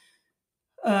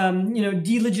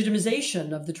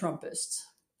 delegitimization of the Trumpists.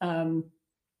 And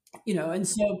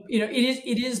so,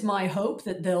 it is my hope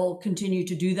that they'll continue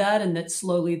to do that, and that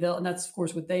slowly and that's of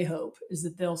course what they hope, is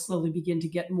that they'll slowly begin to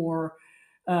get more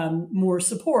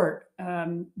support.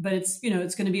 But it's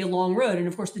going to be a long road. And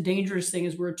of course, the dangerous thing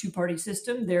is we're a two-party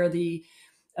system. They're the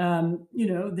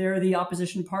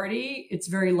opposition party. It's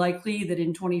very likely that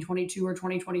in 2022 or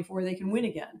 2024, they can win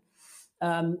again.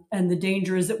 And the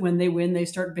danger is that when they win, they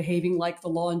start behaving like the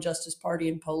Law and Justice Party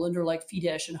in Poland or like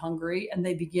Fidesz in Hungary, and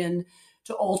they begin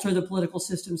to alter the political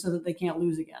system so that they can't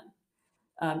lose again.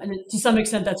 And to some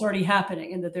extent, that's already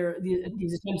happening, and that there are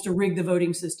these attempts to rig the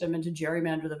voting system and to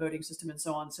gerrymander the voting system and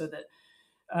so on, so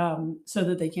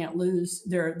that they can't lose.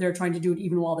 They're trying to do it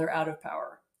even while they're out of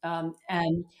power.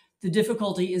 And the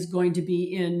difficulty is going to be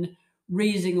in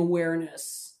raising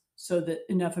awareness so that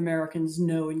enough Americans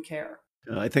know and care.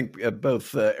 I think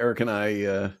both Eric and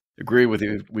I agree with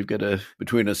you. We've got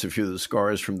between us a few of the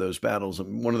scars from those battles.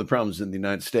 And one of the problems in the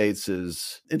United States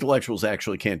is intellectuals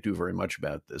actually can't do very much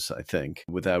about this, I think,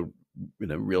 without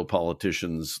real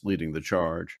politicians leading the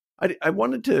charge. I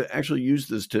wanted to actually use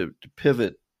this to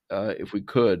pivot, if we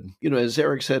could. As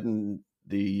Eric said in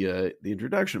the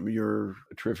introduction, you're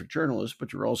a terrific journalist,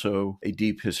 but you're also a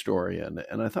deep historian.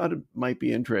 And I thought it might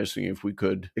be interesting if we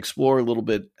could explore a little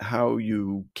bit how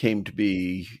you came to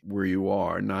be where you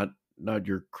are, not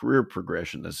your career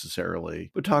progression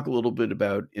necessarily, but talk a little bit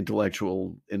about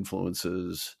intellectual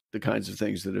influences, the kinds of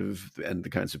things and the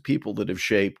kinds of people that have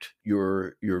shaped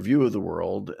your view of the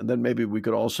world. And then maybe we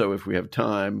could also, if we have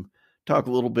time, talk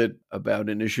a little bit about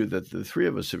an issue that the three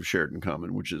of us have shared in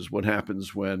common, which is what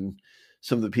happens when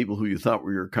some of the people who you thought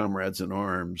were your comrades in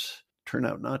arms turn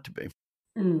out not to be.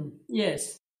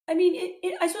 Yes. I mean,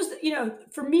 I suppose,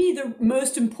 for me, the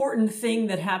most important thing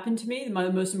that happened to me, my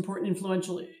most important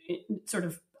influential it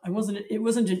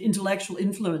wasn't an intellectual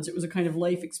influence, it was a kind of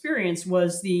life experience,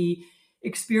 was the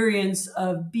experience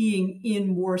of being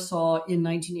in Warsaw in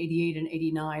 1988 and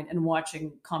 89 and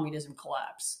watching communism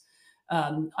collapse.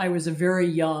 I was a very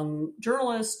young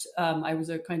journalist. I was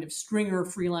a kind of stringer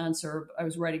freelancer. I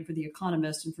was writing for The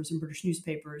Economist and for some British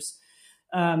newspapers.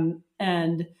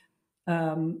 Watching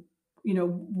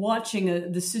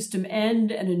the system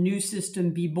end and a new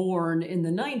system be born in the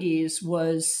 90s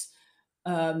was,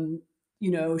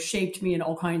 shaped me in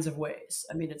all kinds of ways.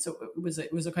 I mean, it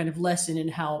was a kind of lesson in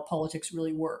how politics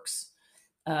really works.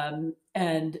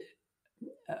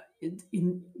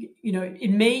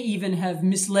 It may even have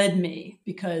misled me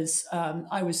because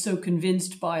I was so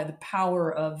convinced by the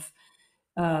power of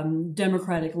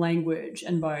democratic language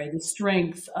and by the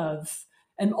strength of,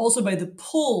 and also by the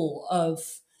pull of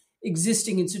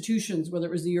existing institutions, whether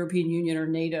it was the European Union or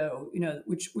NATO,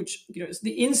 which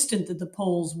the instant that the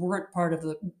Poles weren't part of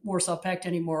the Warsaw Pact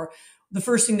anymore, the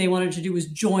first thing they wanted to do was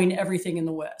join everything in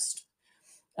the West.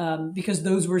 Because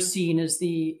those were seen as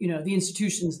the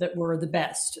institutions that were the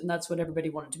best, and that's what everybody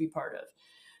wanted to be part of.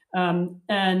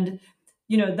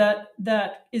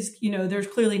 That is, there's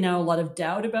clearly now a lot of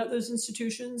doubt about those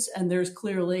institutions, and there's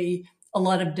clearly a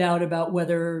lot of doubt about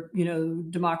whether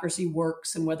democracy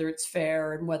works and whether it's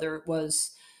fair and whether it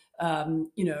was,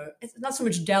 it's not so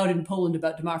much doubt in Poland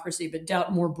about democracy, but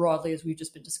doubt more broadly, as we've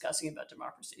just been discussing, about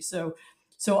democracy. So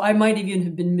I might even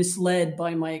have been misled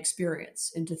by my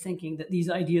experience into thinking that these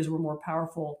ideas were more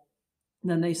powerful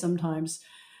than they sometimes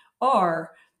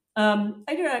are. I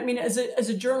don't know. I mean, as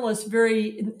a journalist,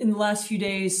 in the last few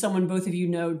days, someone both of you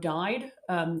know died,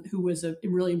 who was a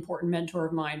really important mentor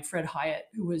of mine, Fred Hyatt,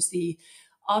 who was the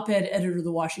op-ed editor of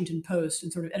the Washington Post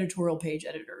and sort of editorial page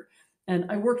editor.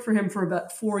 And I worked for him for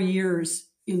about 4 years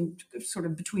in sort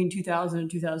of between 2000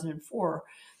 and 2004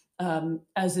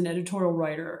 as an editorial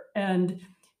writer. And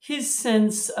his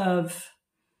sense of,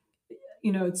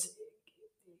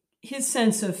 his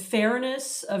sense of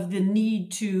fairness, of the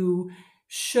need to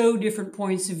show different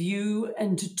points of view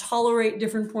and to tolerate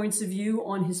different points of view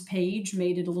on his page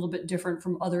made it a little bit different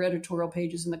from other editorial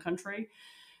pages in the country.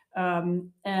 But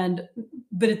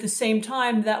at the same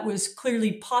time, that was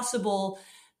clearly possible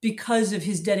because of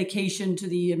his dedication to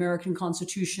the American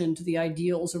Constitution, to the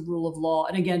ideals of rule of law,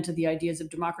 and again, to the ideas of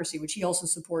democracy, which he also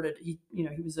supported. He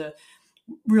was a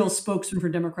real spokesman for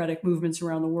democratic movements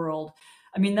around the world.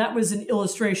 I mean, that was an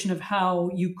illustration of how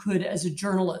you could, as a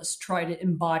journalist, try to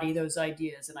embody those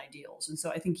ideas and ideals. And so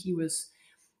I think he was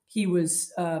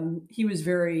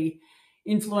very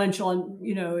influential,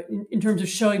 in terms of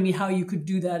showing me how you could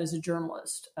do that as a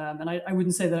journalist. And I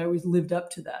wouldn't say that I always lived up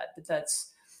to that, but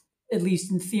that's, at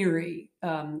least in theory,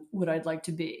 what I'd like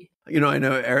to be. I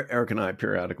know Eric and I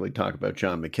periodically talk about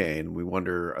John McCain. We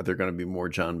wonder, are there going to be more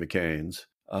John McCains?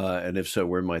 And if so,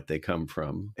 where might they come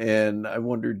from? And I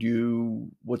wondered,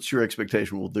 what's your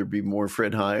expectation? Will there be more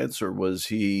Fred Hyatts, or was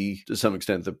he, to some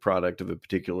extent, the product of a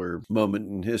particular moment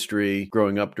in history,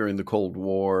 growing up during the Cold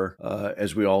War,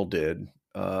 as we all did,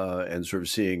 and sort of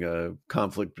seeing a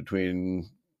conflict between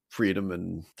freedom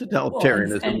and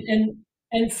totalitarianism?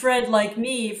 And Fred, like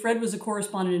me, Fred was a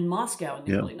correspondent in Moscow in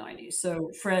the early 90s.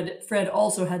 So Fred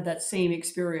also had that same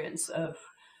experience of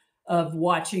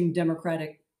watching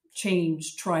democratic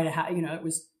change try to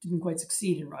didn't quite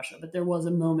succeed in Russia, but there was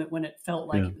a moment when it felt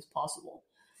like it was possible.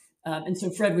 And so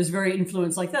Fred was very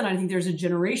influenced like that. And I think there's a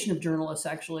generation of journalists,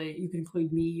 actually. You could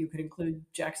include me, you could include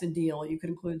Jackson Deal, you could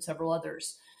include several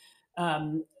others.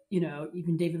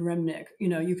 Even David Remnick,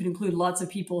 you could include lots of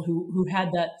people who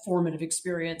had that formative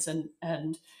experience and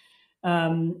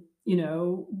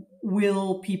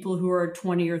will people who are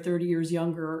 20 or 30 years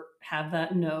younger have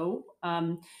that? No.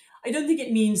 I don't think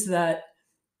it means that,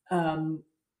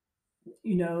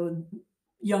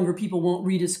 younger people won't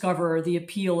rediscover the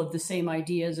appeal of the same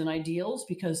ideas and ideals,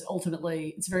 because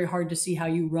ultimately it's very hard to see how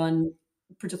you run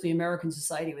particularly American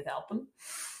society, without them.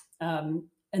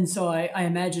 And so I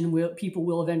imagine people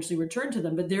will eventually return to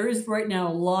them. But there is right now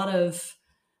a lot of,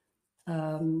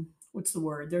 what's the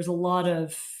word? There's a lot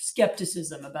of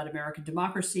skepticism about American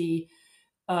democracy.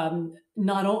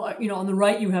 Not all, on the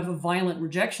right, you have a violent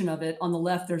rejection of it. On the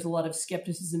left, there's a lot of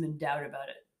skepticism and doubt about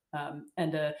it,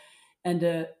 and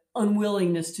a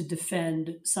unwillingness to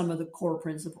defend some of the core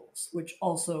principles, which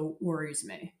also worries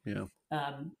me. Yeah.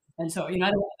 And so, I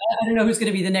don't know who's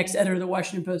going to be the next editor of the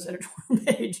Washington Post editorial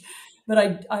page, but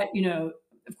I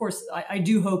of course, I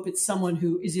do hope it's someone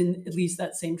who is in at least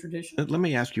that same tradition. Let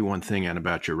me ask you one thing, Anne,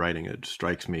 about your writing. It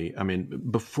strikes me. I mean,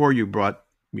 before you brought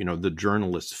the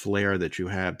journalist flair that you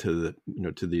have to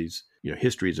to these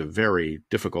histories of very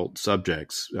difficult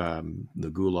subjects, the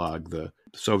Gulag, the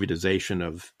Sovietization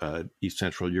of East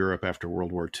Central Europe after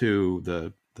World War II,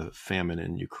 the famine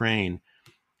in Ukraine.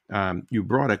 You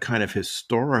brought a kind of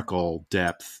historical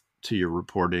depth to your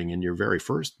reporting in your very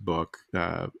first book,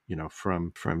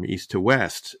 from East to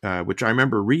West, which I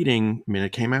remember reading. I mean,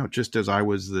 it came out just as I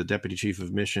was the deputy chief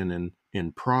of mission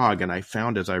in Prague, and I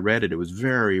found as I read it, it was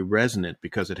very resonant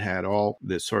because it had all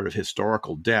this sort of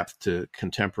historical depth to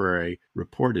contemporary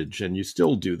reportage, and you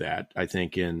still do that, I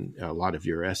think, in a lot of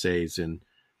your essays in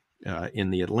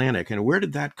the Atlantic. And where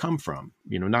did that come from?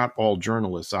 Not all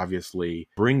journalists obviously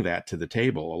bring that to the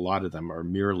table. A lot of them are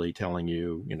merely telling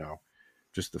you,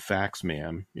 just the facts,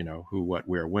 ma'am, who, what,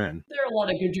 where, when. There are a lot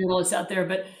of good journalists out there,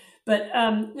 but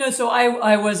no. So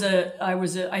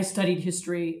I studied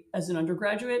history as an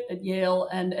undergraduate at Yale,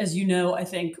 and as you know, I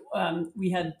think we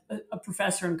had a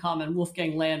professor in common,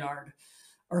 Wolfgang Leonhard,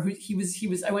 or he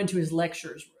was. I went to his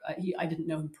lectures. I didn't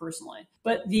know him personally,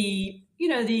 but funny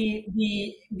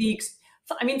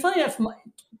enough,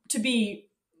 to be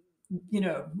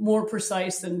more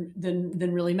precise than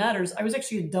really matters, I was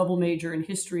actually a double major in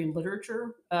history and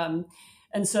literature, and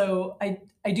so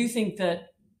I do think that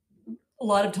a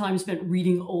lot of time spent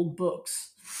reading old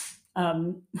books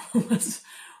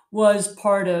was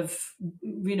part of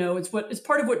it's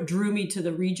part of what drew me to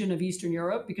the region of Eastern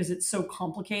Europe, because it's so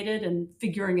complicated, and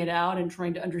figuring it out and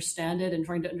trying to understand it and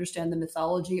trying to understand the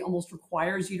mythology almost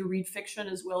requires you to read fiction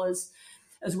as well as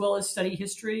study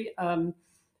history,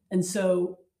 and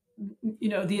so.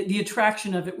 The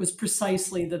attraction of it was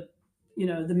precisely the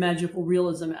magical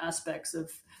realism aspects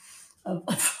of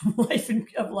life in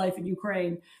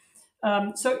Ukraine.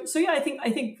 So yeah, I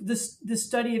think the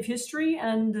study of history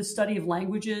and the study of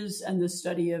languages and the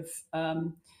study of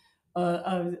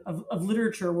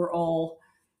literature were all,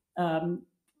 I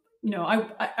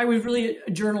was really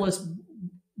a journalist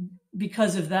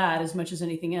because of that as much as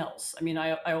anything else. I mean,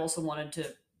 I also wanted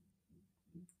to.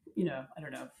 I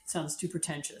don't know, it sounds too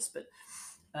pretentious, but,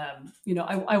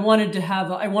 I wanted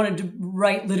to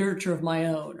write literature of my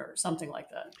own or something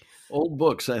like that. Old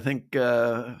books. I think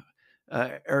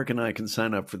Eric and I can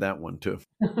sign up for that one too.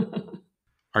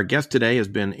 Our guest today has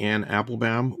been Anne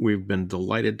Applebaum. We've been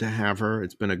delighted to have her.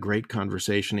 It's been a great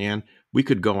conversation, Anne. We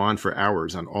could go on for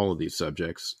hours on all of these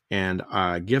subjects. And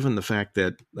given the fact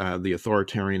that the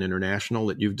authoritarian international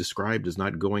that you've described is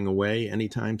not going away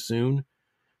anytime soon,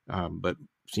 but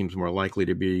seems more likely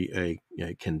to be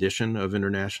a condition of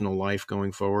international life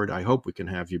going forward, I hope we can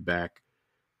have you back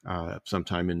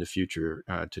sometime in the future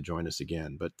to join us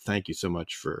again. But thank you so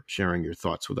much for sharing your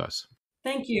thoughts with us.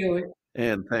 Thank you.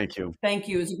 And thank you. Thank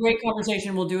you. It's a great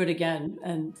conversation. We'll do it again.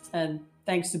 And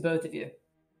thanks to both of you.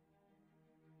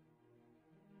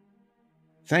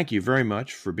 Thank you very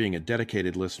much for being a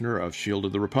dedicated listener of Shield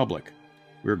of the Republic.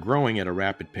 We're growing at a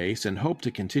rapid pace and hope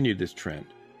to continue this trend.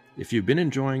 If you've been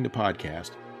enjoying the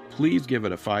podcast, please give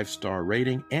it a 5-star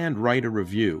rating and write a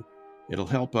review. It'll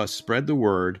help us spread the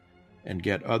word and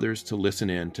get others to listen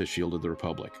in to Shield of the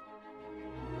Republic.